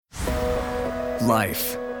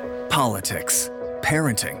Life, politics,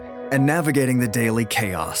 parenting, and navigating the daily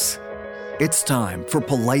chaos. It's time for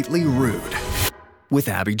Politely Rude with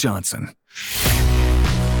Abby Johnson.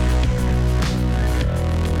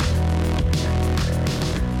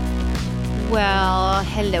 Well,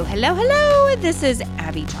 hello. This is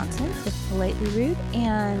Abby Johnson with Politely Rude,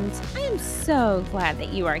 and I am so glad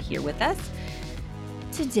that you are here with us.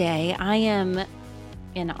 Today, I am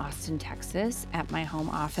in Austin, Texas at my home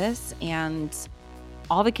office, and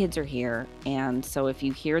all the kids are here. And so if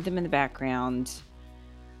you hear them in the background,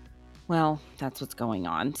 well, that's what's going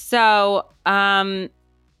on. So, man,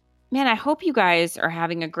 I hope you guys are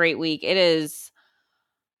having a great week. It is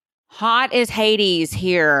hot as Hades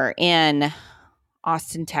here in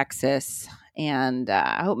Austin, Texas. And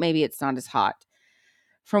I hope maybe it's not as hot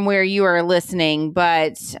from where you are listening,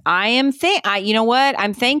 but I am you know what?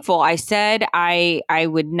 I'm thankful. I said I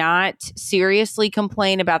would not seriously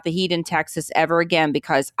complain about the heat in Texas ever again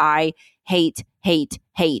because I hate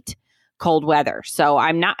cold weather. So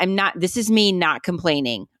I'm not, this is me not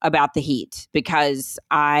complaining about the heat because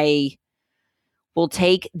I will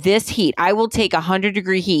take this heat. I will take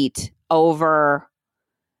 100-degree heat over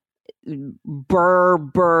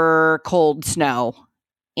burr cold snow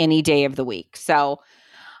any day of the week. So,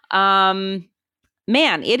 man,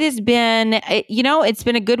 it has been, it's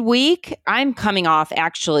been a good week. I'm coming off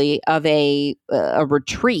actually of a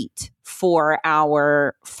retreat for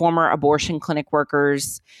our former abortion clinic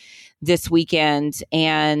workers this weekend.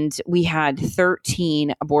 And we had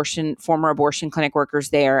 13 former abortion clinic workers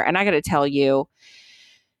there. And I got to tell you,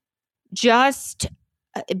 just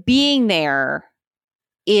being there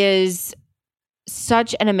is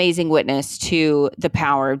such an amazing witness to the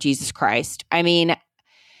power of Jesus Christ. I mean,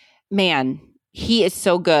 man, he is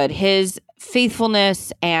so good. His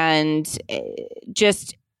faithfulness and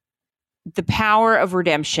just the power of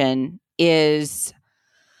redemption is,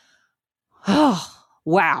 oh,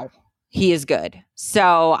 wow. He is good.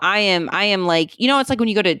 So I am like, it's like when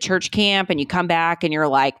you go to church camp and you come back and you're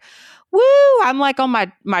like, woo, I'm like on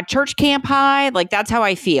my church camp high. Like that's how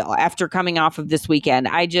I feel after coming off of this weekend.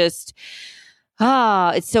 I just,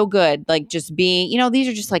 it's so good. Like just being, these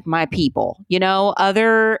are just like my people,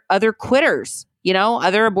 other quitters,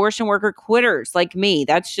 other abortion worker quitters like me.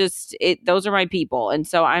 That's just it. Those are my people. And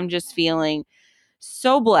so I'm just feeling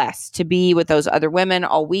so blessed to be with those other women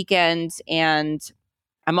all weekend. And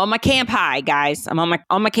I'm on my camp high, guys. I'm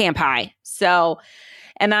on my camp high. So,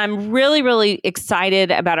 and I'm really, really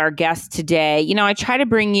excited about our guest today. I try to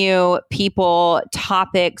bring you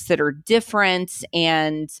topics that are different,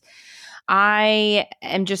 and I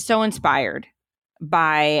am just so inspired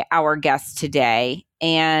by our guest today.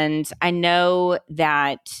 And I know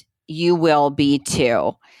that you will be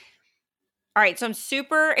too. All right, so I'm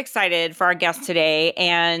super excited for our guest today,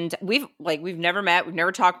 and we've never met, we've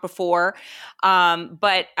never talked before,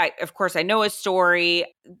 but of course I know his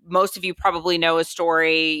story. Most of you probably know his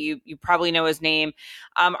story. You probably know his name.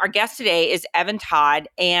 Our guest today is Evan Todd,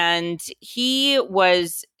 and he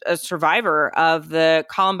was a survivor of the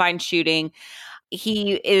Columbine shooting.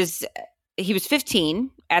 He was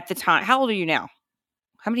 15 at the time. How old are you now?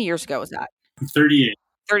 How many years ago was that? 38.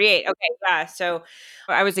 38. Okay. Yeah. So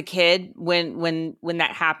I was a kid when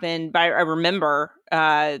that happened, but I remember,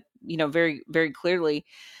 very, very clearly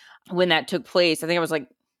when that took place. I think I was like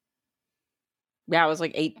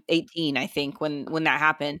 18, I think, when that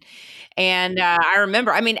happened. And I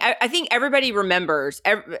remember, I think everybody remembers,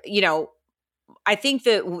 I think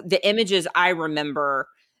the images I remember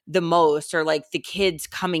the most are like the kids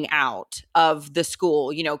coming out of the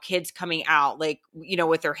school, kids coming out like,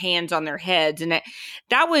 with their hands on their heads. And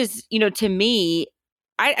that was, to me,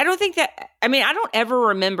 I don't think that, I don't ever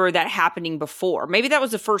remember that happening before. Maybe that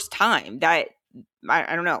was the first time that,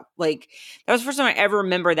 I don't know, like that was the first time I ever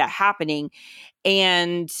remember that happening.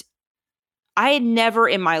 And I had never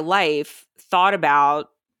in my life thought about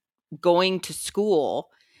going to school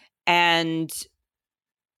and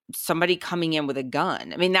somebody coming in with a gun.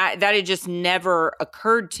 That had just never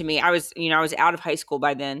occurred to me. I was out of high school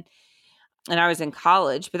by then and I was in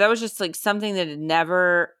college, but that was just like something that had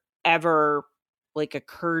never, ever like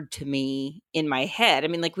occurred to me in my head.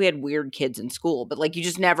 Like we had weird kids in school, but like you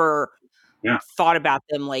just never thought about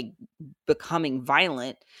them like becoming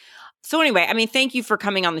violent. So anyway, thank you for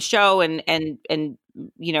coming on the show and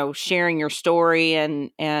sharing your story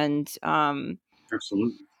and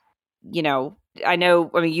absolutely. I know,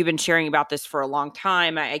 you've been sharing about this for a long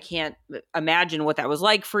time. I can't imagine what that was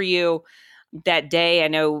like for you that day. I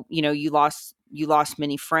know, you lost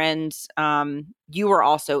many friends. You were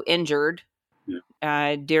also injured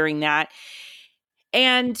during that.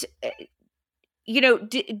 And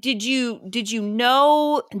did you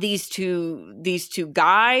know these two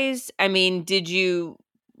guys? I mean,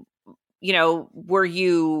 were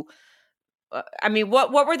you I mean,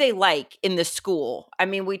 what were they like in the school? I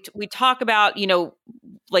mean, we talk about,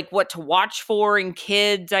 like what to watch for in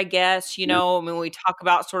kids, I guess, Yep. I mean, we talk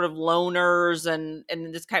about sort of loners and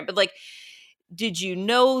this kind, but like, did you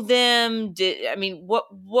know them? I mean,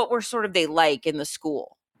 what were sort of they like in the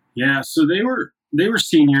school? Yeah. So they were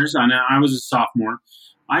seniors. I was a sophomore.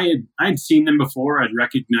 I had seen them before. I'd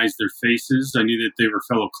recognized their faces. I knew that they were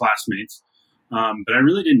fellow classmates, but I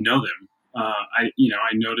really didn't know them. I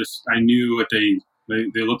noticed. I knew what they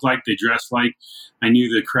looked like. They dressed like. I knew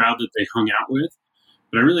the crowd that they hung out with,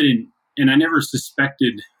 but I really didn't. And I never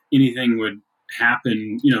suspected anything would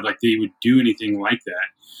happen. Like they would do anything like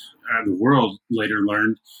that. The world later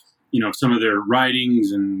learned, some of their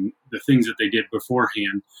writings and the things that they did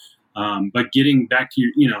beforehand. But getting back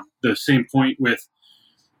to the same point with,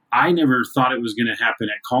 I never thought it was going to happen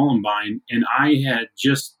at Columbine, and I had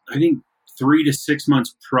just, I think, 3 to 6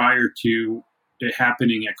 months prior to it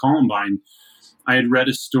happening at Columbine, I had read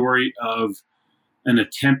a story of an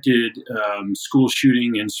attempted school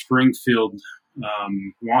shooting in Springfield,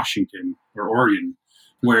 Washington or Oregon,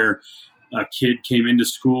 where a kid came into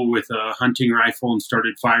school with a hunting rifle and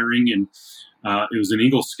started firing, and it was an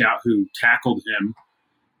Eagle Scout who tackled him,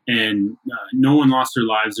 and no one lost their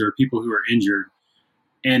lives. There were people who were injured.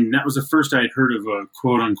 And that was the first I had heard of a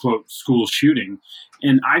quote unquote school shooting.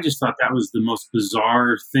 And I just thought that was the most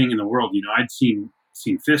bizarre thing in the world. I'd seen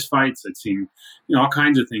fist fights, I'd seen, all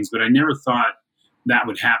kinds of things, but I never thought that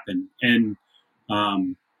would happen. And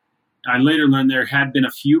I later learned there had been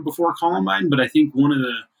a few before Columbine, but I think one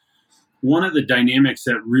of the dynamics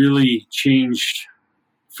that really changed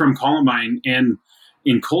from Columbine and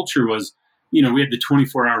in culture was, we had the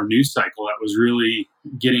 24-hour news cycle that was really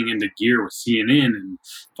getting into gear with CNN and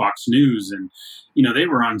Fox News. And, they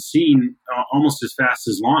were on scene almost as fast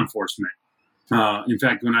as law enforcement. In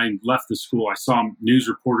fact, when I left the school, I saw news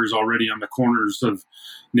reporters already on the corners of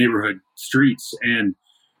neighborhood streets. And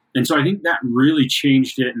so I think that really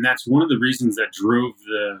changed it. And that's one of the reasons that drove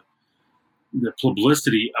the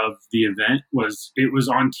publicity of the event was it was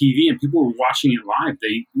on TV and people were watching it live.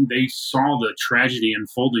 They saw the tragedy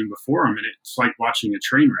unfolding before them, and it's like watching a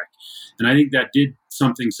train wreck. And I think that did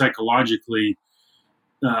something psychologically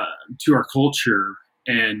to our culture,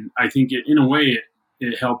 and I think in a way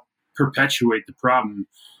it helped perpetuate the problem,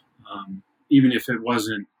 even if it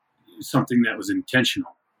wasn't something that was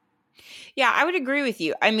intentional. Yeah, I would agree with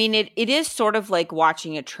you. I mean, it is sort of like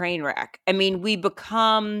watching a train wreck. I mean,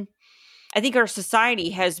 I think our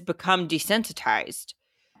society has become desensitized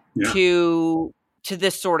Yeah. to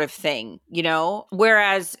this sort of thing,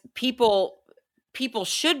 whereas people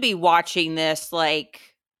should be watching this.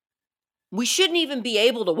 Like, we shouldn't even be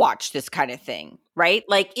able to watch this kind of thing, right?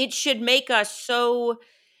 Like, it should make us so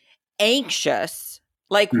anxious.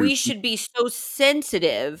 Like, we should be so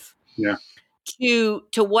sensitive Yeah.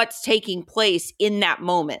 to what's taking place in that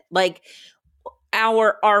moment. Like,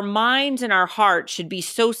 our minds and our hearts should be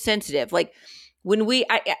so sensitive. Like when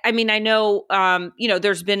I mean, I know,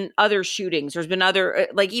 there's been other shootings, there's been other,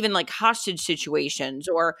 like even like hostage situations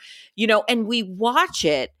or, and we watch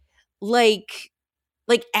it like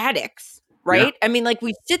addicts, right? Yeah. I mean, like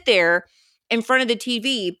we sit there in front of the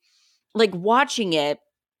TV, like watching it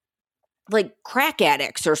like crack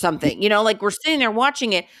addicts or something, like we're sitting there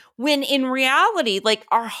watching it when in reality, like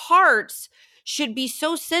our hearts should be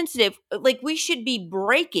so sensitive. Like we should be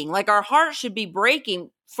breaking, like our heart should be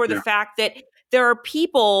breaking for the fact that there are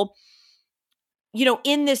people,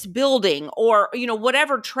 in this building or,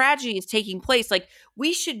 whatever tragedy is taking place. Like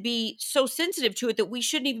we should be so sensitive to it that we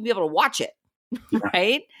shouldn't even be able to watch it.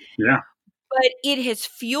 Right. Yeah. But it has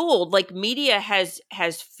fueled, like media has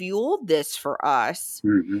fueled this for us.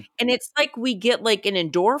 Mm-hmm. And it's like we get like an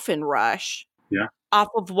endorphin rush off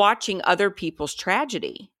of watching other people's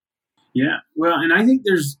tragedy. Yeah, well, and I think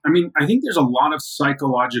there's a lot of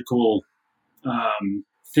psychological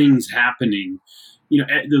things happening.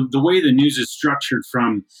 The way the news is structured,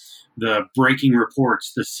 from the breaking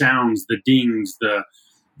reports, the sounds, the dings, the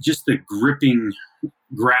gripping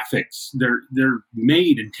graphics. They're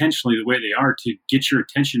made intentionally the way they are to get your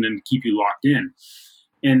attention and keep you locked in.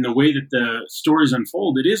 And the way that the stories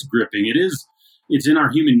unfold, it is gripping. It's in our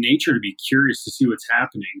human nature to be curious to see what's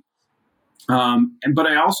happening. But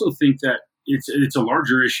I also think that it's a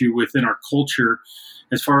larger issue within our culture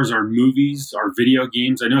as far as our movies, our video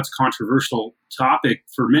games. I know it's a controversial topic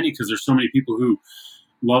for many because there's so many people who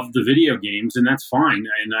love the video games, and that's fine.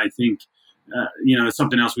 And I think, it's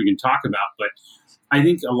something else we can talk about. But I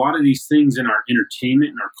think a lot of these things in our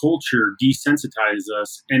entertainment and our culture desensitize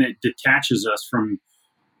us, and it detaches us from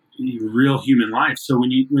real human life. So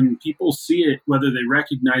when people see it, whether they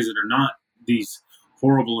recognize it or not, these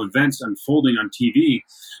horrible events unfolding on TV,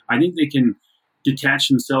 I think they can detach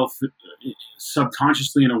themselves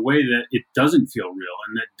subconsciously in a way that it doesn't feel real,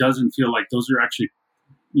 and that doesn't feel like those are actually,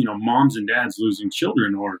 moms and dads losing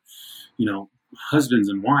children, or, husbands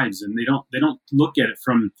and wives, and they don't look at it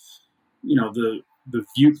from, the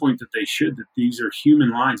viewpoint that they should, that these are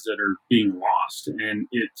human lives that are being lost. And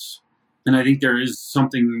I think there is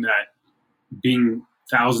something that being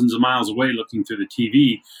thousands of miles away looking through the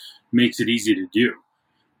TV makes it easy to do.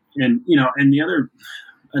 And, and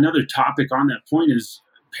another topic on that point is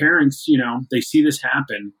parents, they see this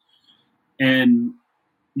happen, and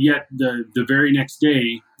yet the very next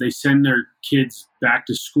day they send their kids back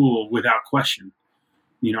to school without question.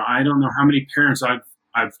 I don't know how many parents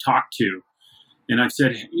I've talked to, and I've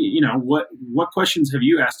said, what questions have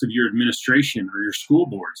you asked of your administration or your school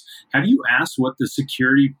boards? Have you asked what the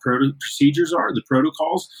security procedures are, the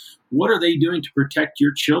protocols? What are they doing to protect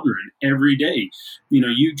your children every day?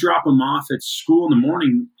 You drop them off at school in the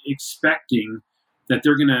morning expecting that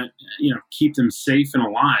they're going to, keep them safe and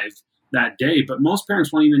alive that day. But most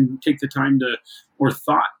parents won't even take the time or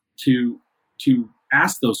thought to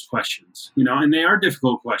ask those questions, and they are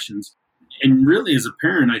difficult questions. And really, as a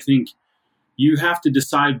parent, I think you have to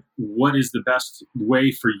decide what is the best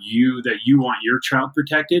way for you, that you want your child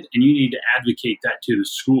protected, and you need to advocate that to the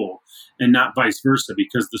school and not vice versa,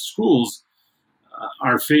 because the schools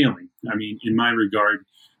are failing. I mean, in my regard,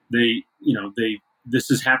 this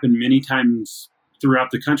has happened many times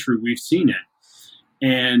throughout the country. We've seen it.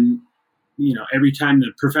 And, every time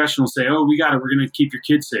the professionals say, oh, we're going to keep your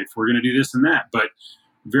kids safe, we're going to do this and that. But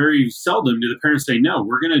very seldom do the parents say, no,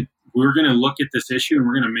 we're going to look at this issue, and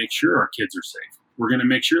we're going to make sure our kids are safe. We're going to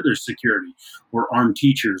make sure there's security or armed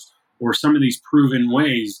teachers or some of these proven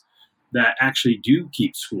ways that actually do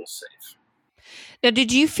keep schools safe. Now,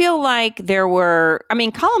 did you feel like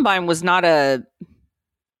Columbine was not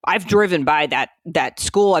I've driven by that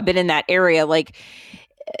school. I've been in that area. Like,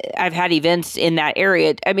 I've had events in that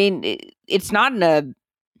area. I mean, it's not in a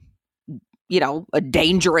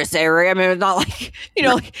dangerous area. I mean, it's not like,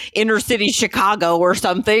 like inner city Chicago or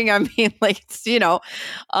something. I mean, like, it's,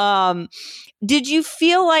 did you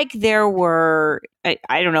feel like there were,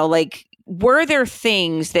 I don't know, like, were there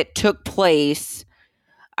things that took place?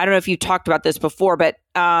 I don't know if you talked about this before, but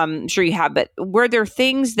I'm sure you have, but were there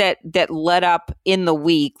things that led up in the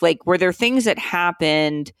week? Like, were there things that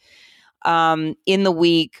happened in the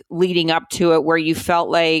week leading up to it where you felt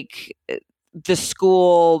like the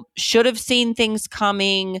school should have seen things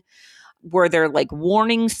coming? Were there like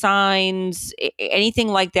warning signs, anything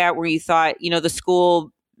like that, where you thought, the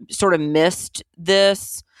school sort of missed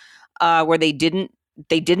this, where they didn't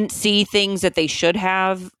see things that they should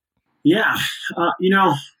have? Yeah.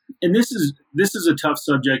 And this is a tough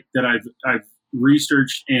subject that I've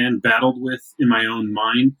researched and battled with in my own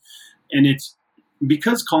mind. And it's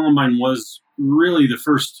because Columbine was really the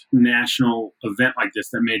first national event like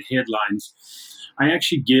this that made headlines. I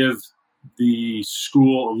actually give the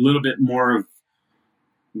school a little bit more of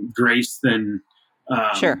grace than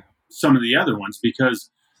Sure. some of the other ones because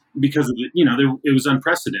of the, it was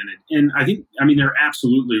unprecedented. And there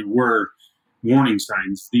absolutely were warning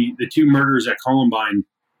signs. The two murderers at Columbine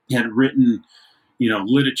had written,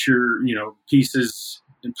 literature, pieces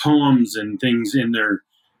and poems and things in their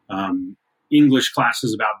English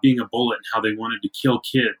classes about being a bullet and how they wanted to kill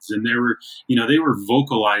kids. And they were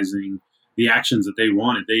vocalizing the actions that they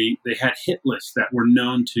wanted. They had hit lists that were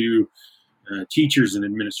known to teachers and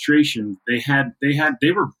administration.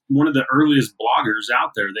 They were one of the earliest bloggers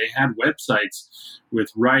out there. They had websites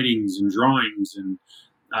with writings and drawings and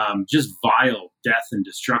just vile death and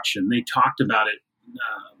destruction. They talked about it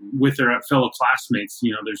with their fellow classmates.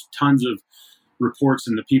 There's tons of reports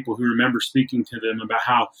and the people who remember speaking to them about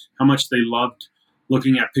how much they loved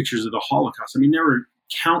looking at pictures of the Holocaust. I mean, there were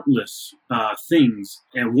countless things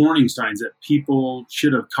and warning signs that people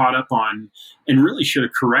should have caught up on and really should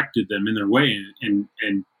have corrected them in their way and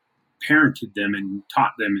parented them and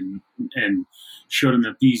taught them and showed them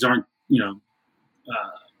that these aren't,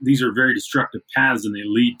 these are very destructive paths and they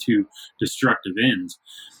lead to destructive ends.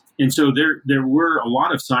 And so there were a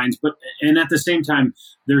lot of signs, and at the same time,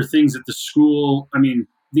 there are things at the school. I mean,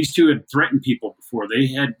 these two had threatened people before.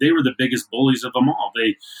 They were the biggest bullies of them all.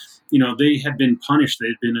 They had been punished. They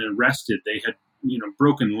had been arrested. They had,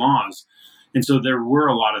 broken laws. And so there were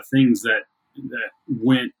a lot of things that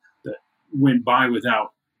went by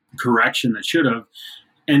without correction that should have.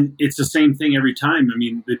 And it's the same thing every time. I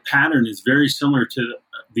mean, the pattern is very similar to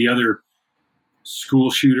the other school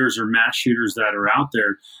shooters or mass shooters that are out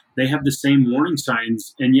there. They have the same warning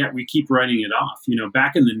signs, and yet we keep writing it off.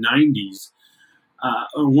 Back in the 90s,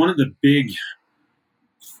 one of the big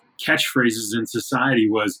catchphrases in society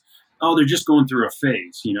was, "Oh, they're just going through a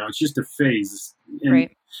phase. It's just a phase." And,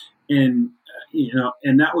 Right.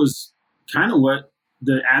 And that was kind of what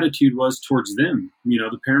the attitude was towards them.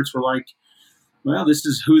 The parents were like, "Well, this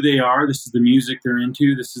is who they are. This is the music they're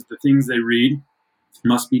into. This is the things they read.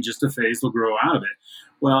 Must be just a phase. They'll grow out of it."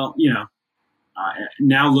 Well,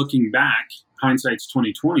 now looking back, hindsight's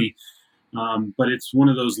 2020. But it's one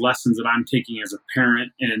of those lessons that I'm taking as a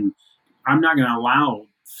parent, and I'm not going to allow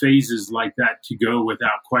phases like that to go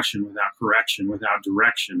without question, without correction, without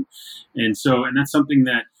direction. And that's something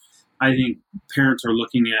that I think parents are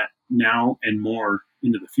looking at now and more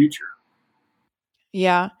into the future.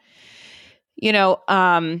 Yeah.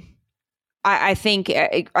 I think,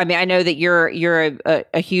 I know that you're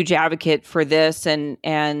a huge advocate for this, and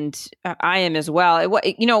I am as well. It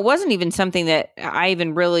wasn't even something that I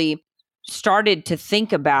even really started to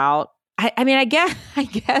think about. I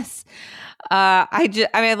guess,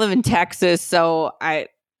 I live in Texas, so I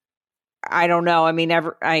don't know. I mean,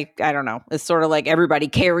 I don't know. It's sort of like everybody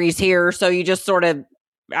carries here, so you just sort of,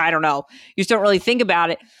 I don't know. You just don't really think about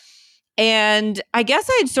it. And I guess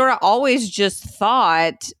I'd sort of always just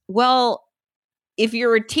thought, well, if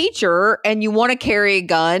you're a teacher and you want to carry a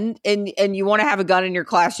gun and you want to have a gun in your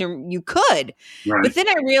classroom, you could. Right. But then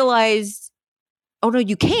I realized, oh no,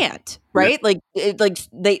 you can't. Right? Yeah.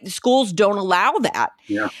 Schools don't allow that.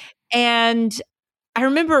 Yeah. And I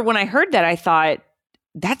remember when I heard that, I thought,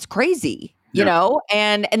 that's crazy. You know,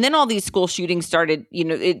 and then all these school shootings started.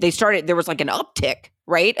 There was like an uptick,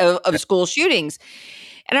 right, of school shootings.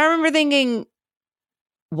 And I remember thinking,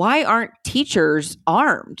 why aren't teachers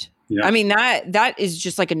armed? Yeah. I mean, that is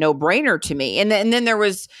just like a no-brainer to me. And then there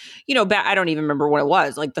was, I don't even remember what it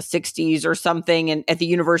was, like the 60s or something, and at the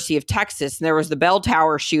University of Texas, and there was the bell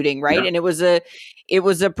tower shooting, right? Yeah. And it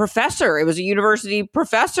was a professor, it was a university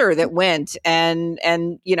professor that went and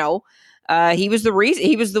he was the reason.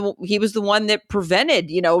 He was the one that prevented,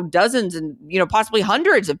 dozens and, possibly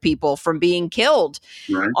hundreds of people from being killed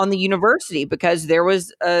on the university because there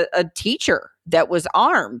was a teacher that was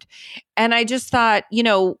armed. And I just thought,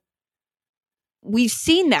 we've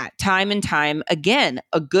seen that time and time again.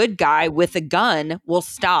 A good guy with a gun will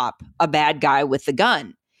stop a bad guy with a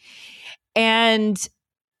gun. And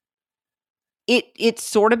it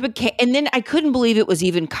sort of became, and then I couldn't believe it was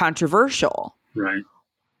even controversial. Right.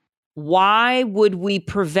 Why would we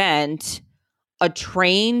prevent a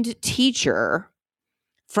trained teacher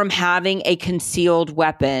from having a concealed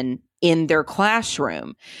weapon in their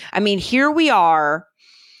classroom? I mean, here we are,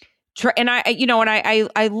 and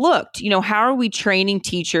I looked, how are we training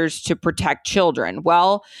teachers to protect children?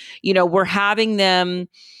 Well, we're having them,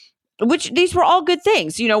 which these were all good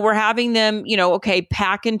things. We're having them,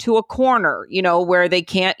 pack into a corner, where they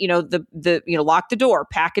can't, lock the door,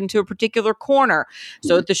 pack into a particular corner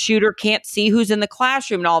so that the shooter can't see who's in the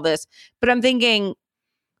classroom and all this. But I'm thinking,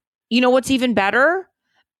 what's even better?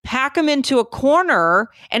 Pack them into a corner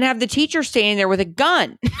and have the teacher standing there with a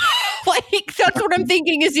gun. Like, that's what I'm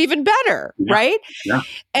thinking is even better. Yeah. Right. Yeah.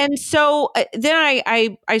 And so then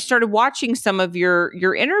I started watching some of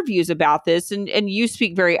your interviews about this, and you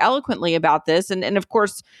speak very eloquently about this. And of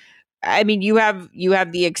course, I mean, you have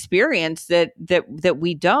the experience that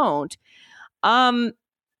we don't. I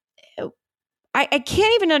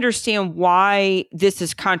can't even understand why this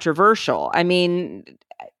is controversial. I mean,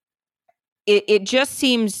 it just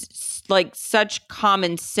seems like such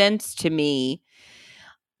common sense to me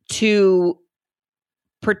to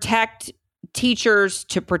protect teachers,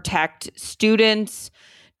 to protect students,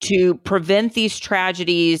 to prevent these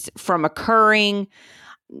tragedies from occurring.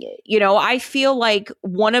 I feel like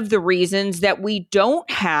one of the reasons that we don't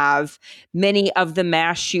have many of the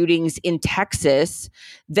mass shootings in Texas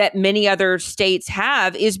that many other states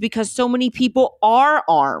have is because so many people are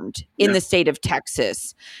armed in the state of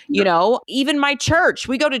Texas. Even my church,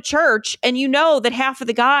 we go to church and that half of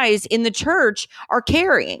the guys in the church are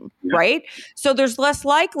carrying, right? So there's less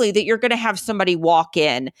likely that you're going to have somebody walk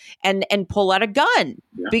in and pull out a gun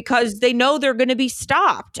because they know they're going to be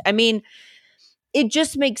stopped. I mean, it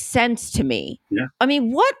just makes sense to me. Yeah. I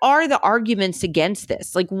mean, what are the arguments against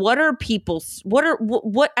this? Like, what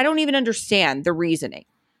I don't even understand the reasoning.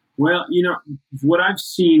 Well, what I've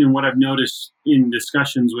seen and what I've noticed in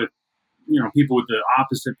discussions with, people with the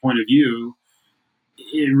opposite point of view,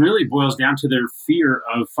 it really boils down to their fear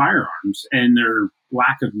of firearms and their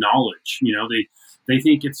lack of knowledge. They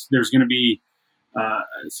think there's going to be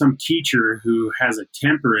some teacher who has a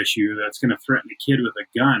temper issue that's going to threaten a kid with a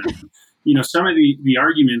gun. Some of the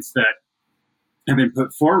arguments that have been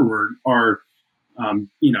put forward are,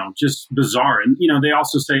 just bizarre. And, they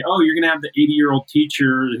also say, oh, you're going to have the 80-year-old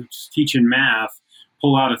teacher who's teaching math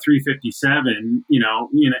pull out a 357,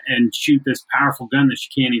 and shoot this powerful gun that she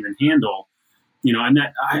can't even handle. And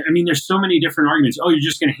that, there's so many different arguments. Oh, you're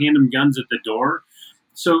just going to hand them guns at the door.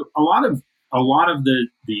 So a lot of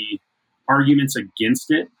the arguments against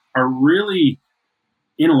it are really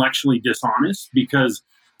intellectually dishonest because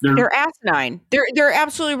they're asinine. They're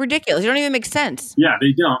absolutely ridiculous. They don't even make sense. Yeah,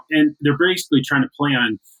 they don't. And they're basically trying to play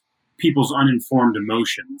on people's uninformed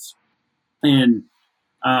emotions. And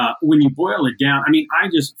when you boil it down,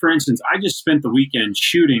 for instance, I just spent the weekend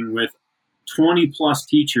shooting with 20 plus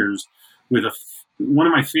teachers with one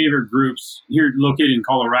of my favorite groups here located in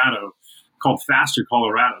Colorado called Faster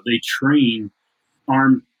Colorado. They train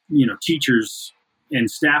armed, teachers and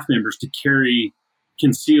staff members to carry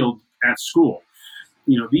concealed at school.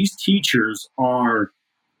 These teachers are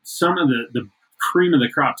some of the cream of the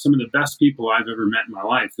crop, some of the best people I've ever met in my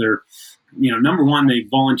life. They're, number one, they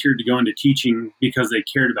volunteered to go into teaching because they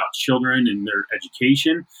cared about children and their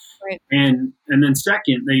education. Right. And then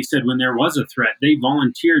second, they said when there was a threat, they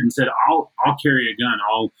volunteered and said, I'll carry a gun.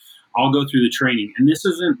 I'll go through the training. And this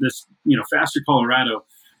isn't this, Faster Colorado.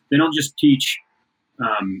 They don't just teach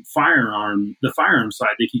the firearm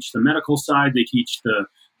side. They teach the medical side. They teach the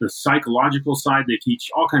psychological side. They teach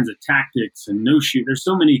all kinds of tactics and no shoot. There's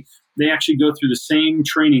so many. They actually go through the same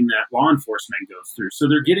training that law enforcement goes through. So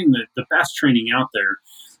they're getting the best training out there,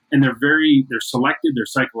 and they're selected. They're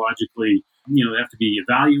psychologically, they have to be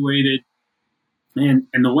evaluated. And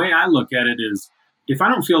the way I look at it is, if I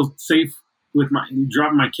don't feel safe with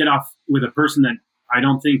dropping my kid off with a person that I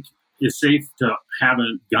don't think is safe to have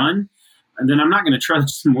a gun, and then I'm not going to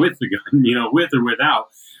trust them with the gun, with or without,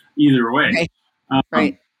 either way.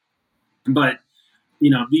 Right. But,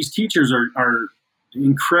 these teachers are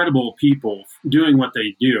incredible people doing what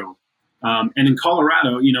they do. And in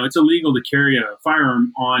Colorado, it's illegal to carry a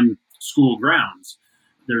firearm on school grounds.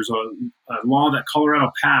 There's a law that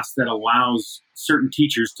Colorado passed that allows certain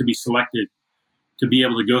teachers to be selected to be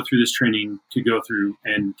able to go through this training, to go through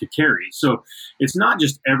and to carry. So it's not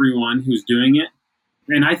just everyone who's doing it.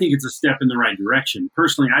 And I think it's a step in the right direction.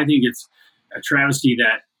 Personally, I think it's a travesty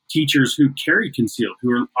that teachers who carry concealed,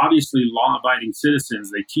 who are obviously law-abiding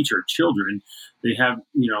citizens, they teach our children. They have,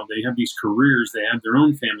 they have these careers. They have their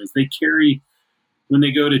own families. They carry when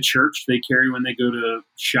they go to church. They carry when they go to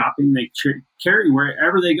shopping. They carry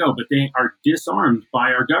wherever they go. But they are disarmed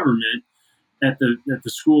by our government at the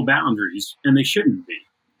school boundaries, and they shouldn't be.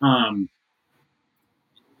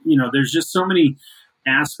 There's just so many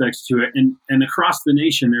aspects to it, and across the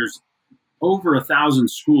nation, there's over 1,000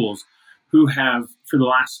 schools who have, for the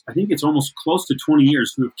last, I think it's almost close to 20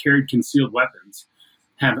 years, who have carried concealed weapons,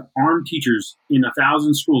 have armed teachers in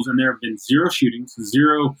 1,000 schools, and there have been 0 shootings,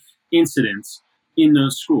 0 incidents in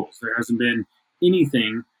those schools. There hasn't been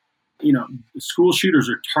anything. School shooters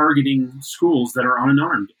are targeting schools that are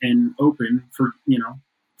unarmed and open for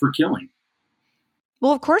killing.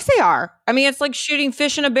 Well, of course they are. It's like shooting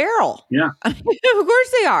fish in a barrel. Yeah. Of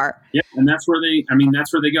course they are. Yeah. And that's where they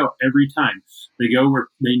go every time. They go where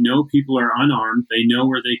they know people are unarmed. They know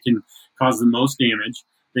where they can cause the most damage.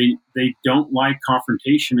 They don't like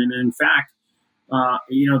confrontation. And in fact,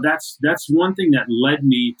 that's one thing that led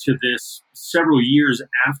me to this several years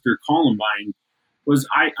after Columbine was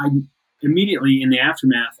I immediately in the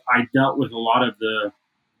aftermath, I dealt with a lot of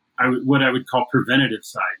what I would call preventative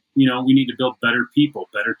side. We need to build better people,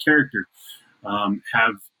 better character,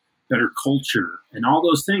 have better culture, and all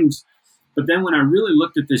those things. But then when I really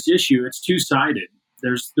looked at this issue, it's two-sided.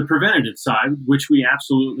 There's the preventative side, which we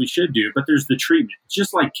absolutely should do, but there's the treatment. It's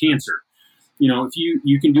just like cancer. If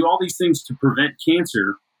you can do all these things to prevent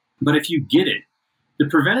cancer, but if you get it, the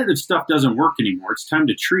preventative stuff doesn't work anymore. It's time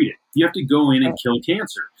to treat it. You have to go in and kill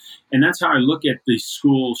cancer. And that's how I look at the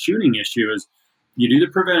school shooting issue is, you do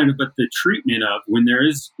the preventative, but the treatment of when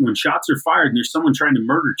shots are fired and there's someone trying to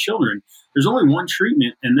murder children, there's only one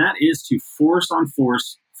treatment, and that is to force on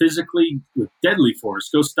force, physically with deadly force,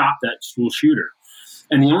 go stop that school shooter.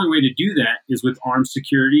 And the only way to do that is with armed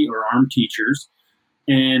security or armed teachers.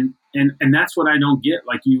 And that's what I don't get,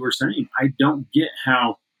 like you were saying. I don't get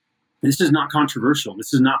how this is not controversial.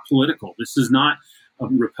 This is not political. This is not a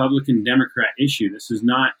Republican Democrat issue. This is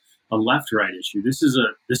not a left-right issue. This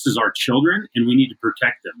is our children, and we need to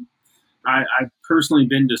protect them. I've personally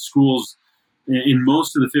been to schools in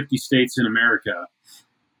most of the 50 states in America,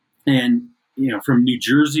 and from New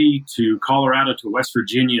Jersey to Colorado to West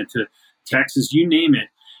Virginia to Texas, you name it.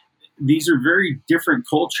 these are very different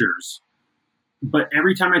cultures. But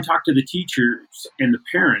every time I talk to the teachers and the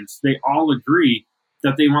parents, they all agree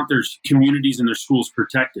that they want their communities and their schools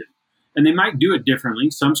protected. And they might do it differently.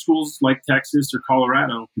 Some schools like Texas or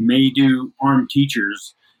Colorado may do armed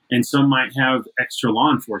teachers, and some might have extra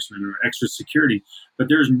law enforcement or extra security. But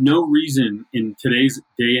there's no reason in today's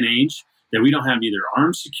day and age that we don't have either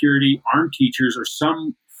armed security, armed teachers, or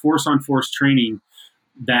some force-on-force training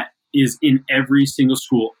that is in every single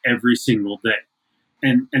school every single day.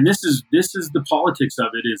 And this is the politics of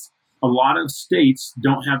it, is a lot of states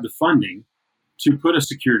don't have the funding to put a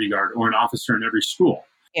security guard or an officer in every school.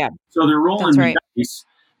 Yeah. So they're rolling That's right. the dice,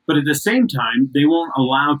 but at the same time, they won't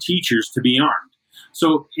allow teachers to be armed.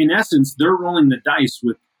 So in essence, they're rolling the dice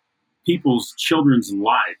with people's children's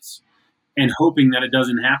lives and hoping that it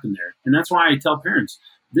doesn't happen there. And that's why I tell parents,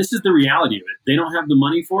 this is the reality of it. They don't have the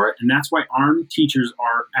money for it, and that's why armed teachers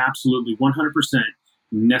are absolutely 100%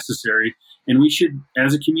 necessary. And we should,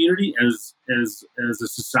 as a community, as a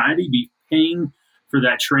society, be paying for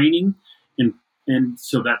that training, and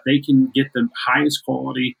so that they can get the highest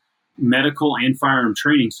quality medical and firearm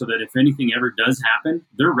training, so that if anything ever does happen,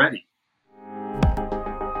 they're ready.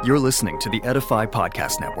 You're listening to the Edify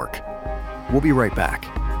Podcast Network. We'll be right back.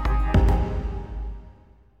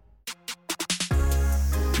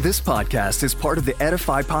 This podcast is part of the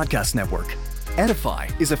Edify Podcast Network. Edify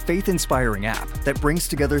is a faith-inspiring app that brings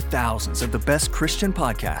together thousands of the best Christian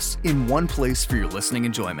podcasts in one place for your listening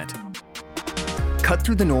enjoyment. Cut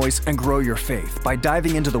through the noise and grow your faith by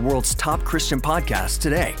diving into the world's top Christian podcasts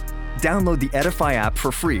today. Download the Edify app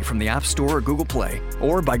for free from the App Store or Google Play,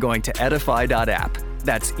 or by going to edify.app.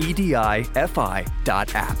 That's EDIFI.app.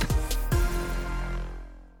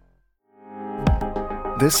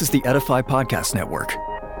 This is the Edify Podcast Network.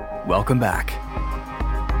 Welcome back.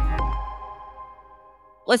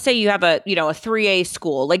 Let's say you have a 3A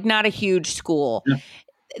school, like not a huge school. Yeah.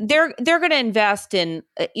 They're going to invest in,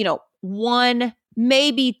 one,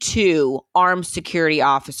 maybe two armed security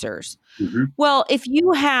officers. Mm-hmm. Well, if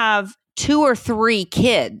you have 2 or 3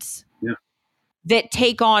 kids that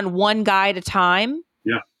take on one guy at a time,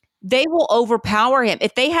 they will overpower him.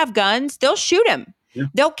 If they have guns, they'll shoot him. Yeah.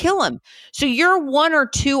 They'll kill him. So your 1 or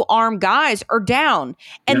 2 armed guys are down,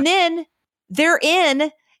 and then they're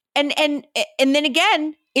in, and then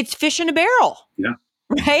again, it's fish in a barrel. Yeah.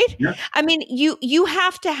 Right? Yeah. I mean, you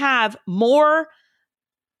have to have more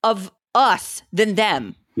of us than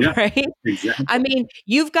them. Yeah. Right? Exactly. I mean,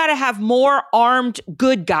 you've got to have more armed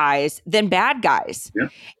good guys than bad guys. Yeah.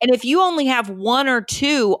 And if you only have 1 or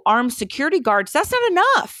 2 armed security guards, that's not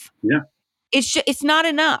enough. Yeah. It's not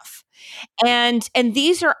enough. And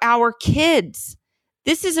these are our kids.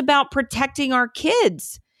 This is about protecting our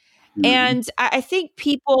kids. Mm-hmm. And I think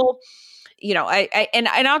people,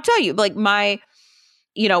 I'll tell you, like my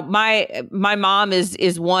mom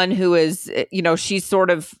is one who is, she's sort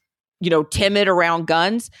of, timid around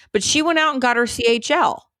guns, but she went out and got her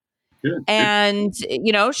CHL. Good. And,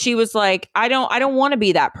 she was like, I don't want to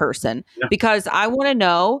be that person because I want to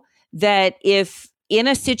know that if in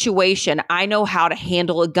a situation, I know how to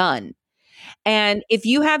handle a gun. And if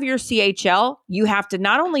you have your CHL, you have to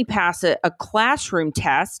not only pass a classroom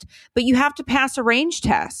test, but you have to pass a range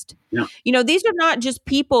test. Yeah. These are not just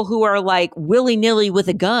people who are like willy-nilly with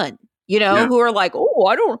a gun, who are like, oh,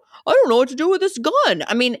 I don't know what to do with this gun.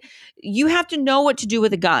 I mean, you have to know what to do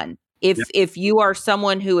with a gun. If you are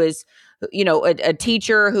someone who is, a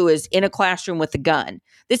teacher who is in a classroom with a gun.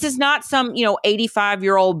 This is not some,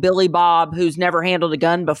 85-year-old Billy Bob who's never handled a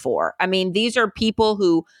gun before. I mean, these are people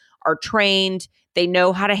who are trained. They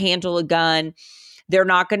know how to handle a gun. They're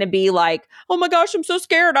not going to be like, oh my gosh, I'm so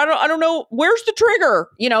scared. I don't know. Where's the trigger?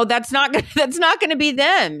 That's not going to be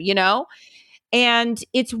them, and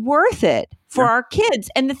it's worth it for our kids.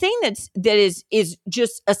 And the thing that is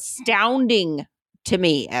just astounding to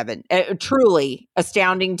me, Evan, truly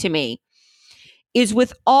astounding to me, is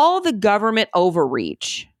with all the government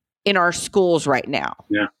overreach in our schools right now.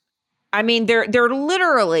 Yeah. I mean, they're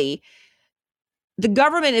literally, the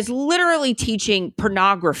government is literally teaching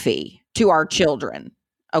pornography to our children.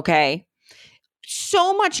 Okay.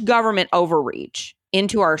 So much government overreach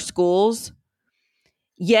into our schools,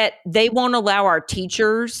 yet they won't allow our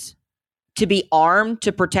teachers to be armed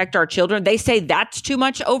to protect our children. They say that's too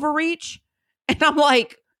much overreach. And I'm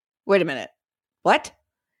like, wait a minute. What?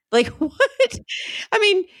 Like, what? I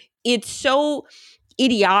mean, it's so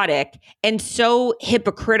idiotic and so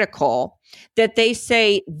hypocritical that they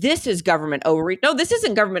say this is government overreach. No, this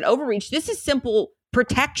isn't government overreach. This is simple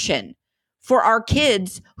protection for our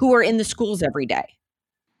kids who are in the schools every day.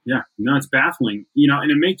 Yeah, no, it's baffling,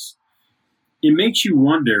 and it makes you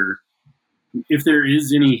wonder, if there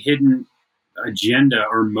is any hidden agenda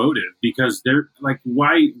or motive, because they're like,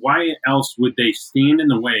 why else would they stand in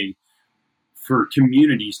the way for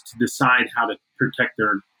communities to decide how to protect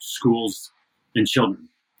their schools and children?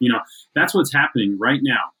 That's what's happening right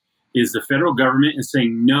now. Is the federal government is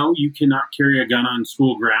saying, no, you cannot carry a gun on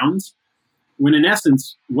school grounds, when in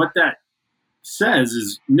essence what that says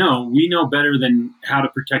is, no, we know better than how to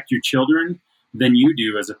protect your children than you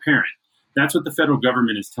do as a parent. That's what the federal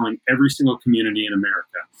government is telling every single community in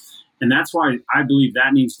America. And that's why I believe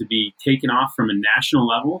that needs to be taken off from a national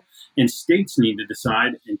level, and states need to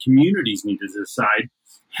decide and communities need to decide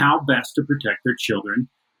how best to protect their children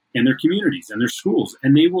and their communities and their schools.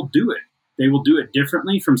 And they will do it. They will do it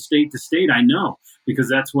differently from state to state, I know, because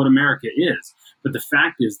that's what America is. But the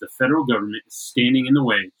fact is the federal government is standing in the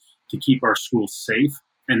way to keep our schools safe.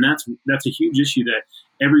 And that's a huge issue that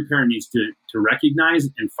every parent needs to recognize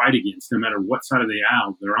and fight against, no matter what side of the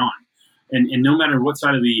aisle they're on. And no matter what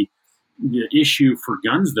side of the issue for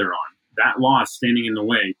guns they're on, that law is standing in the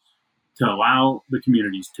way to allow the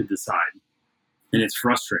communities to decide. And it's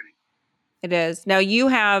frustrating. It is. Now you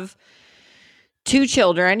have 2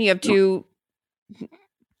 children. You have 2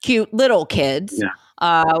 cute little kids. Yeah.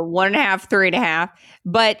 1.5, 3.5.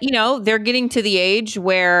 But, they're getting to the age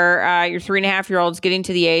where your 3.5-year-old's getting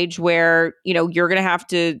to the age where, you're going to have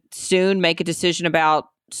to soon make a decision about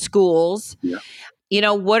schools. Yeah.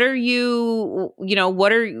 What are you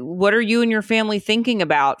and your family thinking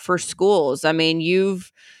about for schools? I mean,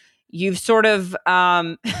 you've sort of,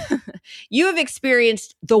 you have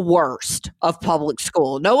experienced the worst of public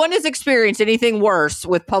school. No one has experienced anything worse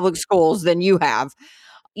with public schools than you have.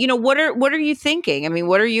 What are you thinking? I mean,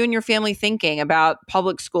 what are you and your family thinking about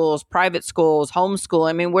public schools, private schools, homeschool?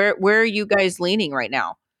 I mean, where are you guys leaning right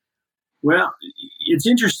now? Well, it's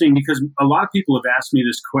interesting because a lot of people have asked me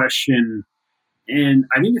this question, and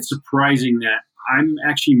I think it's surprising that I'm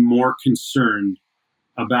actually more concerned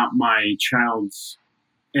about my child's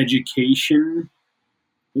education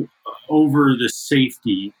over the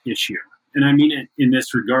safety issue. And I mean it in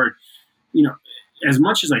this regard, as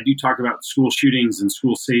much as I do talk about school shootings and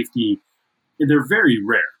school safety, they're very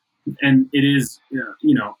rare. And it is,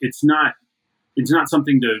 it's not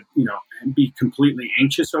something to, be completely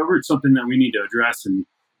anxious over. It's something that we need to address and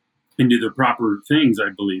do the proper things, I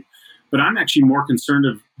believe. But I'm actually more concerned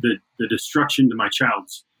of the destruction to my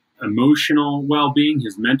child's emotional well-being,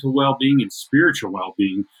 his mental well-being, and spiritual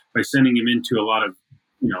well-being by sending him into a lot of,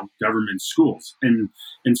 government schools. And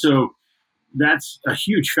so that's a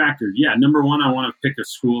huge factor. Yeah, number one, I want to pick a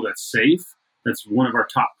school that's safe. That's one of our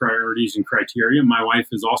top priorities and criteria. My wife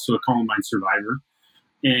is also a Columbine survivor,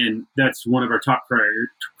 and that's one of our top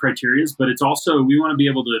criteria. But it's also, we want to be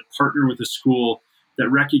able to partner with a school that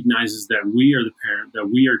recognizes that we are the parent, that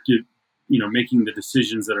we are making the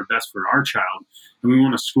decisions that are best for our child. And we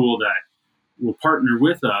want a school that will partner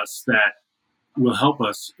with us, that will help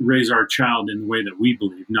us raise our child in the way that we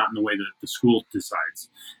believe, not in the way that the school decides.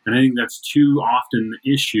 And I think that's too often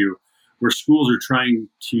the issue, where schools are trying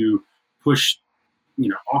to push,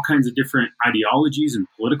 all kinds of different ideologies and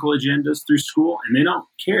political agendas through school, and they don't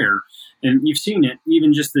care. And you've seen it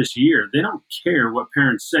even just this year. They don't care what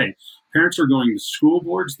parents say. Parents are going to school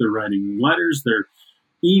boards, they're writing letters, they're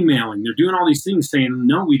emailing, they're doing all these things saying,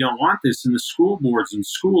 no, we don't want this. And the school boards and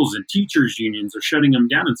schools and teachers unions are shutting them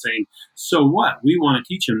down and saying, so what? We want to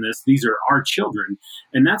teach them this. These are our children.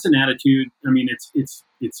 And that's an attitude. I mean, it's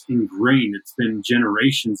ingrained. It's been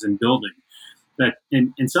generations in building that.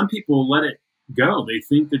 And some people let it go. They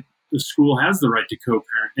think that the school has the right to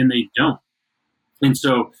co-parent, and they don't. And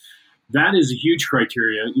so that is a huge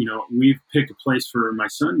criteria. We've picked a place for my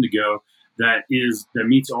son to go that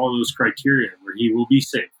meets all those criteria, where he will be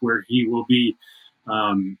safe, where he will be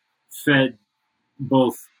fed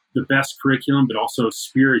both the best curriculum, but also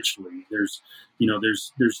spiritually. There's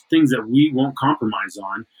things that we won't compromise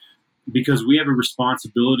on, because we have a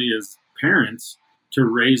responsibility as parents to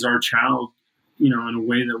raise our child, in a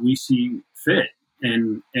way that we see fit.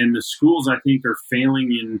 And the schools, I think, are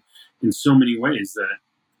failing in so many ways that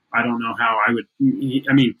I don't know how I would.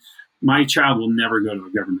 I mean, my child will never go to a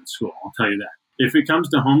government school, I'll tell you that. If it comes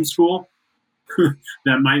to homeschool,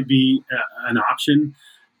 that might be an option.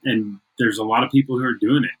 And there's a lot of people who are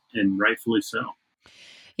doing it, and rightfully so.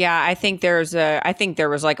 Yeah, I think there was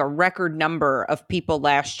like a record number of people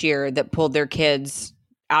last year that pulled their kids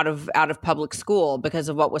out of public school because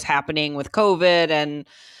of what was happening with COVID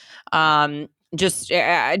and just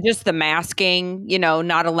the masking,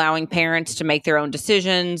 not allowing parents to make their own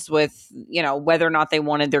decisions with, whether or not they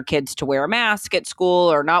wanted their kids to wear a mask at school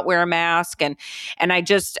or not wear a mask. And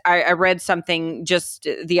I read something just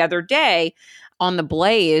the other day on the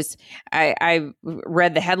Blaze, I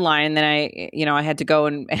read the headline and then I had to go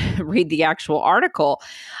and read the actual article.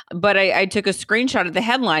 But I took a screenshot of the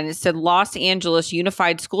headline. It said Los Angeles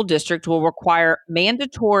Unified School District will require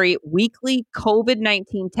mandatory weekly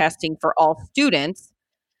COVID-19 testing for all students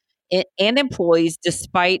and employees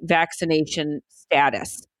despite vaccination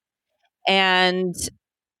status. And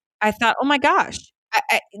I thought, oh my gosh,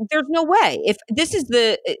 there's no way. If this is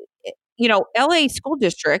LA school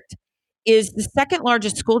district is the second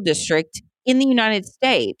largest school district in the United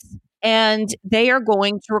States, and they are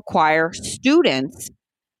going to require students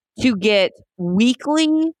to get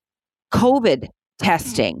weekly COVID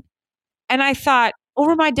testing. And I thought,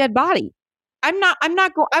 over my dead body, I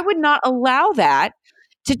would not allow that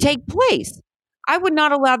to take place. I would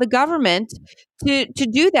not allow the government to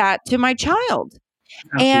do that to my child.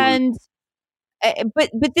 Absolutely. And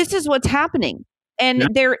but this is what's happening. And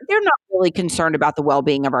they're not really concerned about the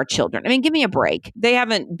well-being of our children. I mean, give me a break. They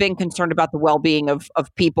haven't been concerned about the well-being of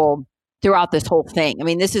people throughout this whole thing. I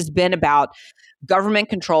mean, this has been about government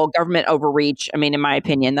control, government overreach. I mean, in my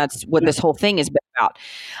opinion, that's what this whole thing has been about.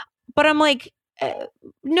 But I'm like,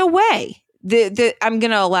 no way. I'm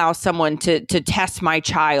going to allow someone to test my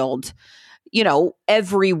child,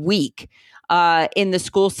 every week in the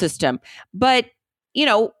school system. But,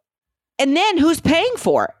 and then who's paying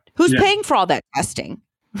for it? Who's paying for all that testing,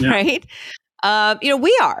 right?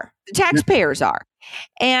 We are. The taxpayers are.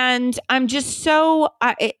 And I'm just so,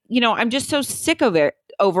 I'm just so sick of it,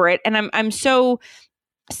 over it. And I'm so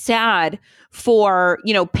sad for,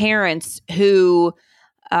 parents who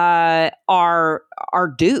are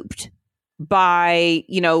duped by,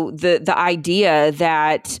 the idea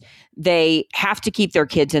that they have to keep their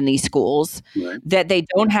kids in these schools, right, that they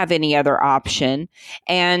don't have any other option.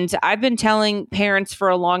 And I've been telling parents for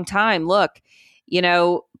a long time, look,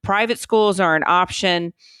 private schools are an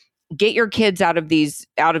option. Get your kids out of these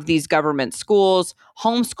government schools,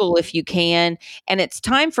 homeschool if you can. And it's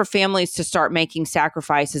time for families to start making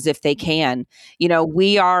sacrifices if they can.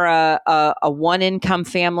 We are a one income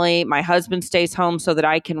family. My husband stays home so that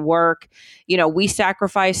I can work. We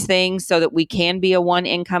sacrifice things so that we can be a one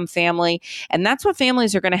income family. And that's what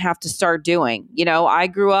families are going to have to start doing. I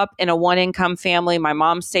grew up in a one income family. My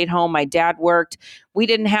mom stayed home. My dad worked. We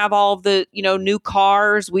didn't have all of the, new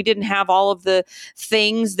cars. We didn't have all of the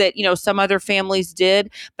things that, some other families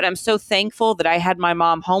did. But I'm so thankful that I had my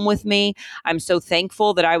mom home with me. I'm so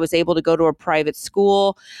thankful that I was able to go to a private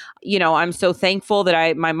school. I'm so thankful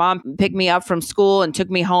that my mom picked me up from school and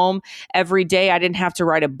took me home every day. I didn't have to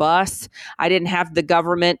ride a bus. I didn't have the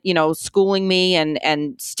government, schooling me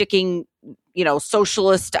and sticking,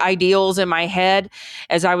 socialist ideals in my head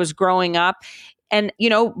as I was growing up. And,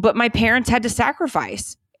 but my parents had to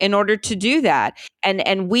sacrifice in order to do that.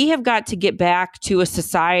 And we have got to get back to a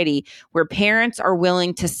society where parents are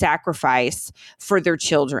willing to sacrifice for their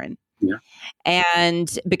children. Yeah.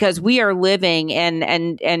 And because we are living,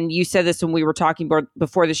 and you said this when we were talking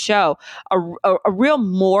before the show, a real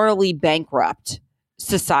morally bankrupt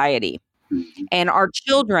society. Mm-hmm. And our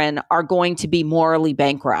children are going to be morally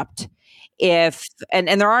bankrupt and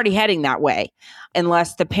they're already heading that way,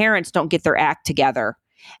 unless the parents don't get their act together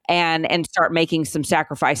and start making some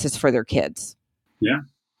sacrifices for their kids. Yeah,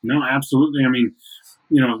 no, absolutely. I mean,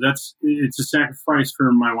 it's a sacrifice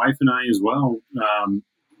for my wife and I as well.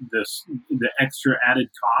 The extra added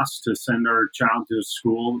cost to send our child to a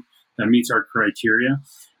school that meets our criteria,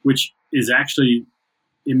 which is actually,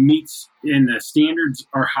 it meets, and the standards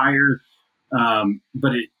are higher,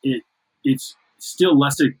 but it's still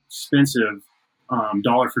less expensive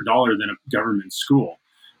dollar for dollar than a government school.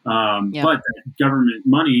 But that government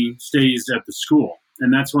money stays at the school.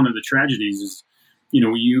 And that's one of the tragedies is,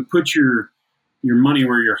 you put your money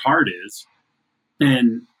where your heart is,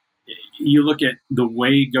 and you look at the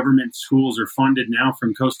way government schools are funded now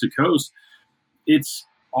from coast to coast, it's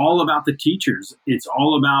all about the teachers. It's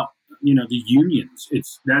all about, the unions.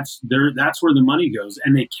 That's where the money goes,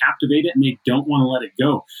 and they captivate it and they don't want to let it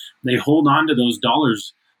go. They hold on to those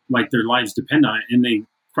dollars like their lives depend on it. And they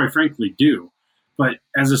quite frankly do. But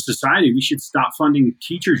as a society, we should stop funding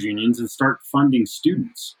teachers unions and start funding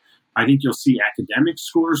students. I think you'll see academic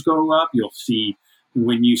scores go up.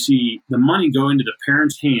 When you see the money go into the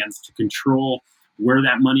parents' hands to control where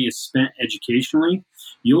that money is spent educationally,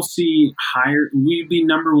 you'll see we'd be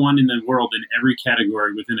number one in the world in every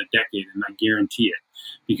category within a decade, and I guarantee it.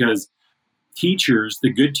 Because teachers,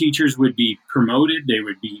 the good teachers, would be promoted. They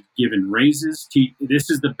would be given raises.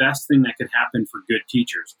 This is the best thing that could happen for good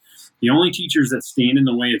teachers. The only teachers that stand in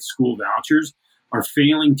the way of school vouchers are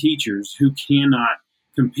failing teachers who cannot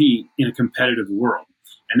compete in a competitive world.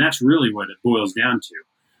 And that's really what it boils down to.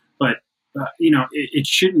 But it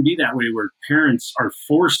shouldn't be that way where parents are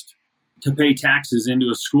forced to pay taxes into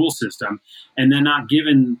a school system and then not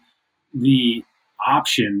given the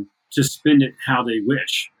option to spend it how they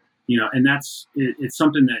wish. And it's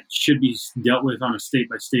something that should be dealt with on a state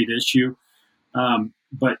by state issue.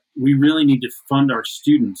 But we really need to fund our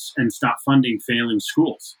students and stop funding failing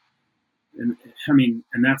schools. And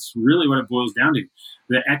that's really what it boils down to.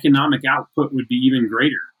 The economic output would be even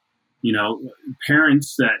greater.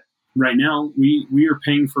 Parents that right now we are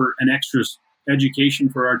paying for an extra education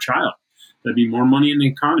for our child. That'd be more money in the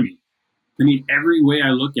economy. Every way I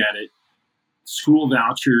look at it, school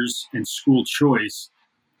vouchers and school choice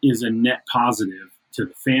is a net positive to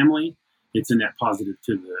the family. It's a net positive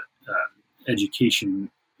to the education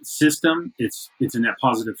system. It's a net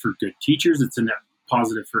positive for good teachers. It's a net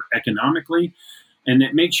positive for economically. And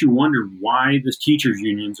it makes you wonder why the teachers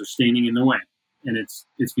unions are standing in the way. And it's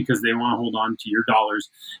because they want to hold on to your dollars,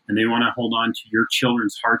 and they want to hold on to your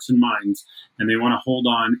children's hearts and minds, and they want to hold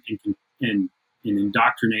on and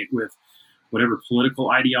indoctrinate with whatever political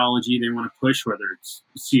ideology they want to push, whether it's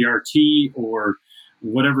CRT or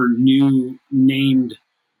whatever new named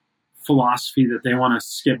philosophy that they want to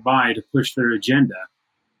skip by to push their agenda.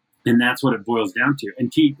 And that's what it boils down to.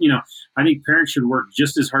 And I think parents should work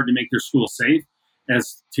just as hard to make their school safe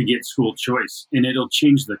as to get school choice, and it'll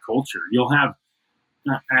change the culture. You'll have,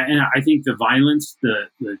 and I think the violence,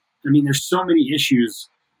 there's so many issues,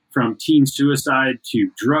 from teen suicide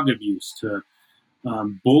to drug abuse to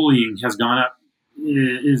bullying has gone up,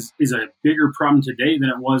 is a bigger problem today than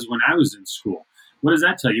it was when I was in school. What does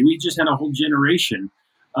that tell you? We just had a whole generation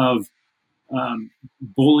of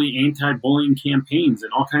anti-bullying campaigns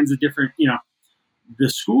and all kinds of different, the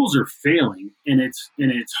schools are failing, and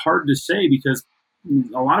it's hard to say because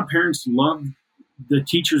a lot of parents love the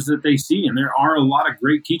teachers that they see, and there are a lot of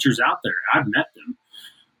great teachers out there. I've met them,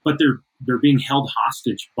 but they're being held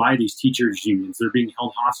hostage by these teachers unions. They're being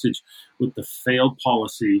held hostage with the failed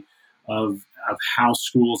policy of how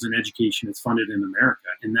schools and education is funded in America,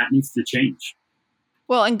 and that needs to change.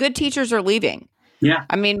 Well, and good teachers are leaving. Yeah.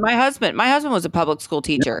 My husband was a public school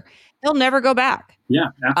teacher. Yeah. He'll never go back. Yeah,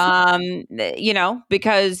 absolutely.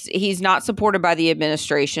 Because he's not supported by the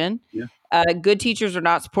administration. Yeah. Good teachers are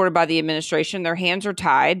not supported by the administration. Their hands are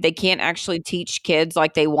tied. They can't actually teach kids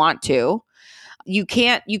like they want to. You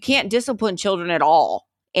can't discipline children at all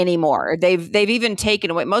anymore. They've even taken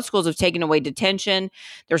away, most schools have taken away detention.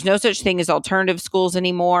 There's no such thing as alternative schools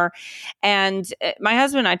anymore. And my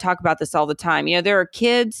husband and I talk about this all the time. There are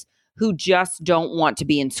kids who just don't want to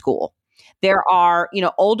be in school. There are,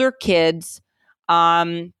 older kids,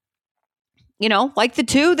 like the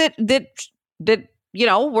two that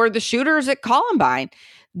were the shooters at Columbine.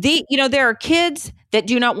 There are kids that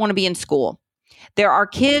do not want to be in school. There are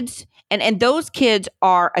kids, and those kids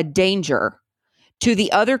are a danger to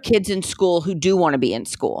the other kids in school who do want to be in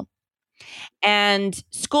school. And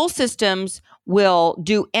school systems will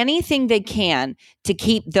do anything they can to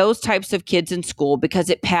keep those types of kids in school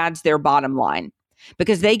because it pads their bottom line,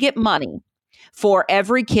 because they get money for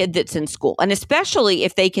every kid that's in school. And especially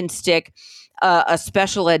if they can stick a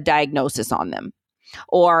special ed diagnosis on them,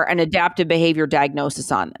 or an adaptive behavior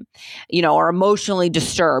diagnosis on them, or emotionally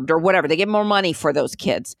disturbed or whatever. They get more money for those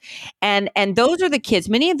kids. And those are the kids,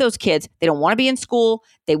 many of those kids, they don't want to be in school.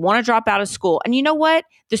 They want to drop out of school. And you know what?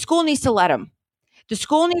 The school needs to let them. The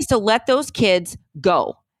school needs to let those kids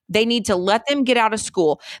go. They need to let them get out of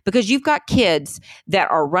school, because you've got kids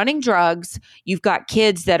that are running drugs. You've got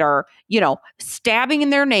kids that are, stabbing in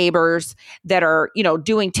their neighbors, that are,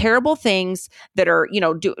 doing terrible things, that are,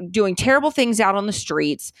 doing terrible things out on the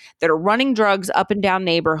streets, that are running drugs up and down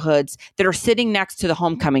neighborhoods, that are sitting next to the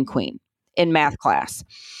homecoming queen in math class.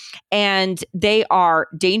 And they are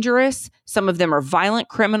dangerous. Some of them are violent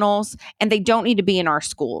criminals, and they don't need to be in our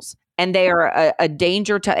schools. And they are a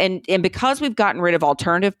danger to, and because we've gotten rid of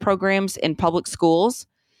alternative programs in public schools,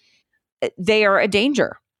 they are a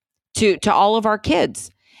danger to all of our kids.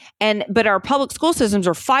 But our public school systems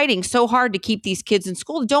are fighting so hard to keep these kids in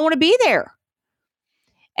school that don't want to be there.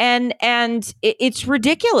 And it's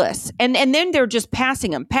ridiculous. And then they're just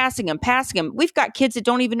passing them. We've got kids that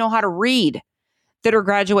don't even know how to read that are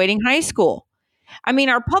graduating high school.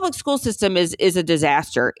 Our public school system is a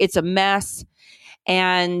disaster. It's a mess.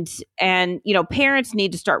 And parents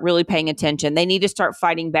need to start really paying attention. They need to start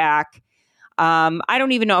fighting back. I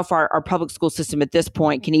don't even know if our public school system at this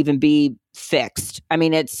point can even be fixed.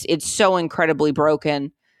 It's so incredibly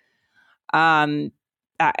broken. I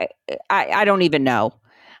don't even know.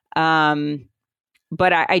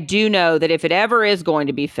 But I do know that if it ever is going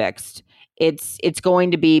to be fixed, it's going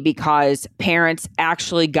to be because parents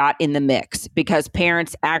actually got in the mix, because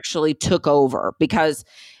parents actually took over, because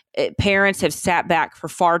parents have sat back for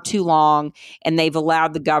far too long, and they've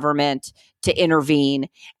allowed the government to intervene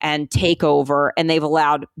and take over. And they've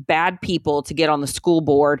allowed bad people to get on the school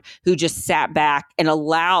board who just sat back and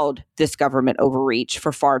allowed this government overreach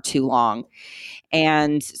for far too long.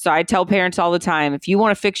 And so I tell parents all the time, if you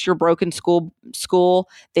want to fix your broken school,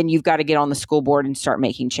 then you've got to get on the school board and start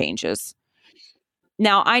making changes.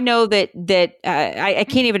 Now, I know that I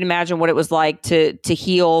can't even imagine what it was like to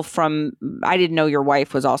heal from. I didn't know your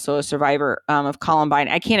wife was also a survivor of Columbine.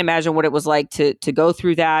 I can't imagine what it was like to go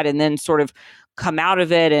through that and then sort of come out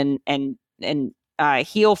of it and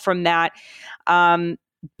heal from that.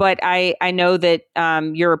 But I know that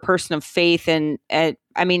you're a person of faith, and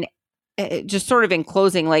I mean, just sort of in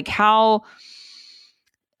closing, like how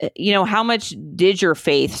much did your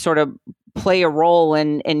faith sort of play a role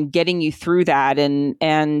in getting you through that,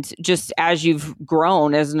 and just as you've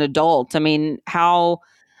grown as an adult? I mean, how,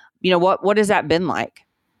 what has that been like?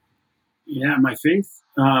 Yeah, my faith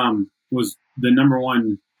was the number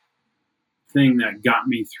one thing that got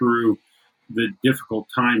me through the difficult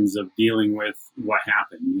times of dealing with what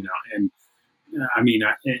happened, and I mean,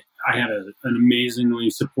 I had an amazingly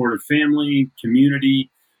supportive family, community.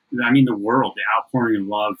 I mean, the world, the outpouring of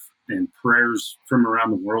love and prayers from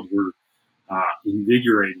around the world were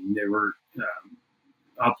invigorating. They were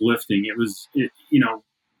uplifting.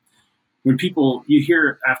 When you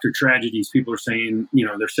hear after tragedies, people are saying,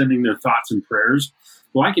 they're sending their thoughts and prayers.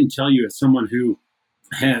 Well, I can tell you, as someone who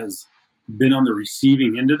has been on the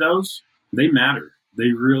receiving end of those, they matter.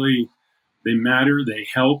 They matter. They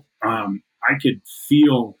help. I could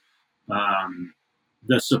feel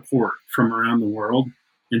the support from around the world.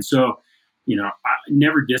 And so, I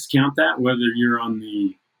never discount that, whether you're on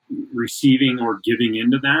the receiving or giving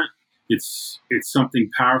into that. It's something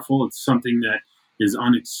powerful. It's something that is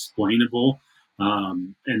unexplainable.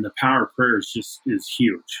 And the power of prayer is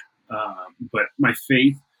huge. But my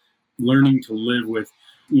faith, learning to live with,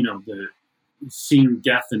 the seeing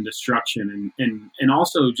death and destruction, and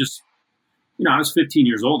also just, I was 15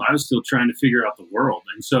 years old. I was still trying to figure out the world.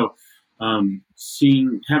 And so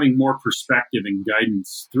having more perspective and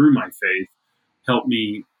guidance through my faith helped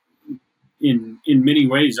me in many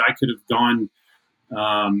ways. I could have gone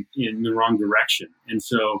in the wrong direction. And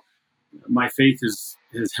so my faith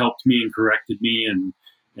has helped me and corrected me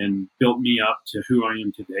and built me up to who I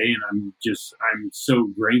am today. And I'm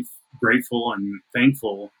so grateful and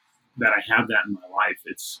thankful that I have that in my life.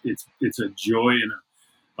 It's a joy and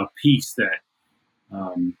a peace that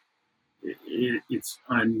it's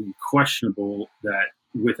unquestionable that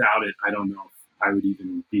without it, I don't know if I would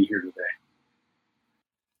even be here today.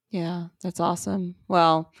 Yeah, that's awesome.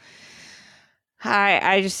 Well,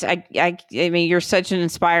 I mean, you're such an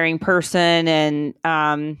inspiring person,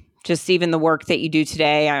 and just even the work that you do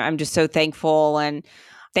today, I'm just so thankful, and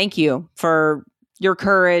thank you for your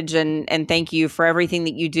courage, and thank you for everything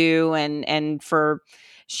that you do, and for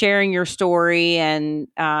sharing your story, and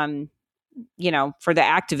for the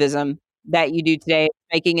activism that you do today,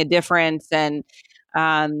 making a difference, and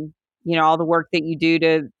all the work that you do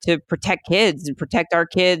to protect kids and protect our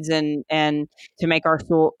kids, and to make our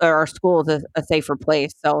schools a safer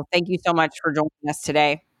place. So thank you so much for joining us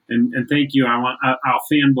today. And thank you. I'll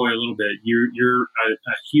fanboy a little bit. You're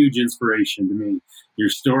a huge inspiration to me. Your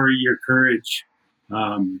story, your courage,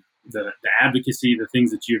 the advocacy, the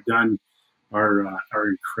things that you've done are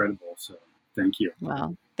incredible. So thank you.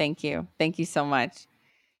 Well, thank you. Thank you so much.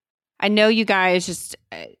 I know you guys just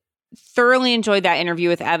thoroughly enjoyed that interview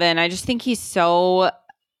with Evan. I just think he's so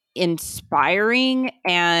inspiring,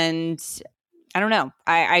 and I don't know.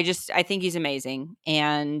 I think he's amazing.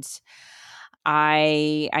 And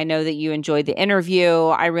I know that you enjoyed the interview.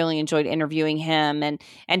 I really enjoyed interviewing him, and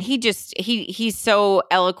he's so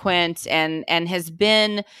eloquent and has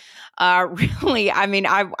been really, I mean,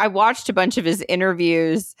 I watched a bunch of his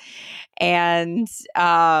interviews, and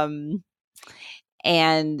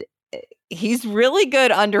he's really good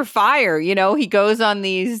under fire. He goes on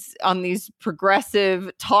these progressive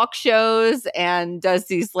talk shows and does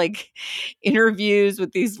these like interviews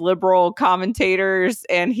with these liberal commentators,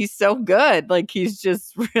 and he's so good. Like, he's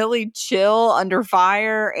just really chill under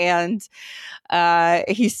fire, and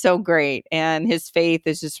he's so great. And his faith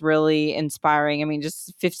is just really inspiring. I mean, just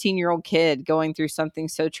a 15-year-old kid going through something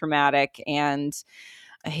so traumatic, and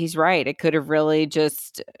he's right. It could have really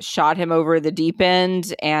just shot him over the deep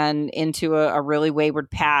end and into a really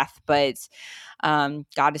wayward path. But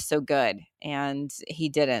God is so good, and he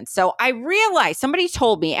didn't. So I realized, somebody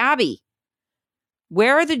told me, Abby,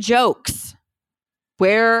 where are the jokes?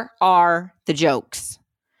 Where are the jokes?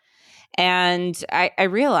 And I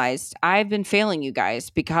realized I've been failing you guys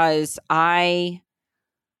because I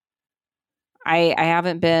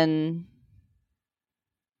haven't been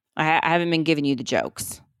giving you the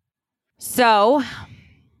jokes. So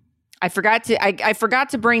I forgot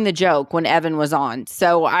to bring the joke when Evan was on.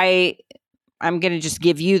 So I'm going to just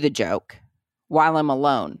give you the joke while I'm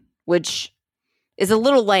alone, which is a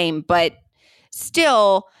little lame, but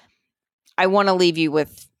still I want to leave you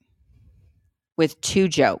with 2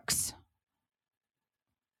 jokes.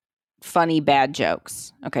 Funny, bad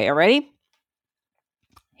jokes. Okay, you ready?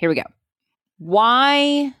 Here we go.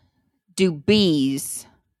 Why do bees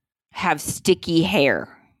have sticky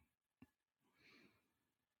hair?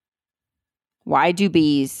 Why do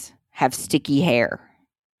bees have sticky hair?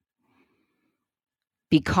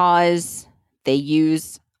 Because they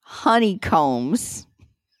use honeycombs.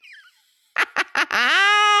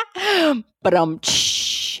 But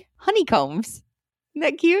honeycombs. Isn't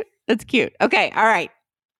that cute? That's cute. Okay, all right.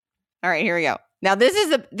 All right, here we go. Now this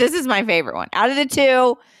is my favorite one. Out of the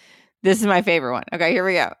 2, this is my favorite one. Okay, here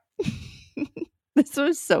we go. This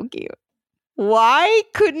was so cute. Why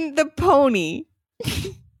couldn't the pony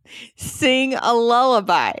sing a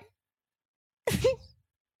lullaby?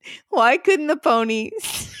 Why couldn't the pony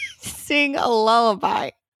sing a lullaby?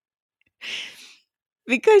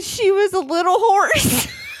 Because she was a little horse.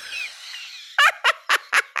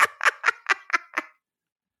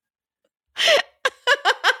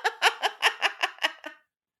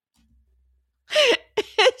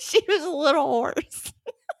 She was a little horse.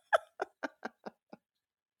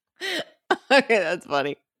 Okay, that's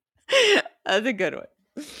funny. That's a good one.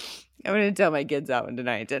 I'm going to tell my kids that one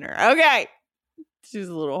tonight at dinner. Okay. She's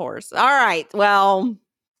a little horse. All right. Well,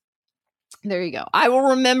 there you go. I will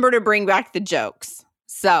remember to bring back the jokes.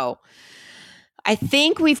 So I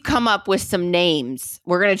think we've come up with some names.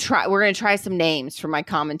 We're going to try some names for my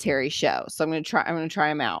commentary show. So I'm going to try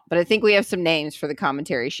them out. But I think we have some names for the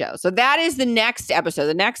commentary show. So that is the next episode.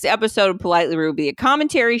 The next episode of Politely Rude will be a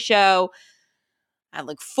commentary show. I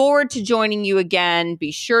look forward to joining you again.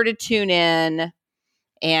 Be sure to tune in.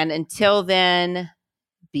 And until then,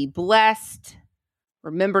 be blessed.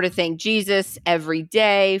 Remember to thank Jesus every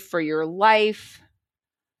day for your life.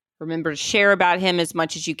 Remember to share about him as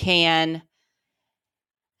much as you can.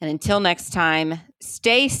 And until next time,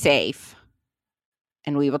 stay safe,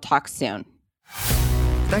 and we will talk soon.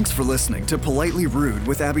 Thanks for listening to Politely Rude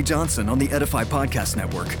with Abby Johnson on the Edify Podcast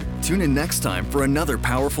Network. Tune in next time for another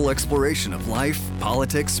powerful exploration of life,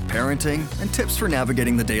 politics, parenting, and tips for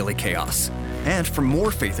navigating the daily chaos. And for more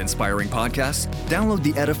faith-inspiring podcasts, download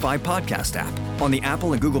the Edify Podcast app on the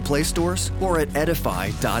Apple and Google Play stores or at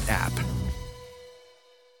edify.app.